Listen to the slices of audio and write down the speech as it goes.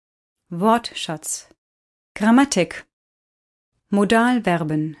Wortschatz. Grammatik.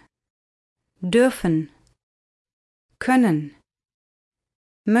 Modalverben. Dürfen, können,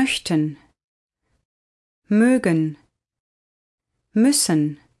 möchten, mögen,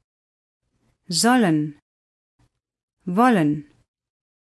 müssen, sollen, wollen.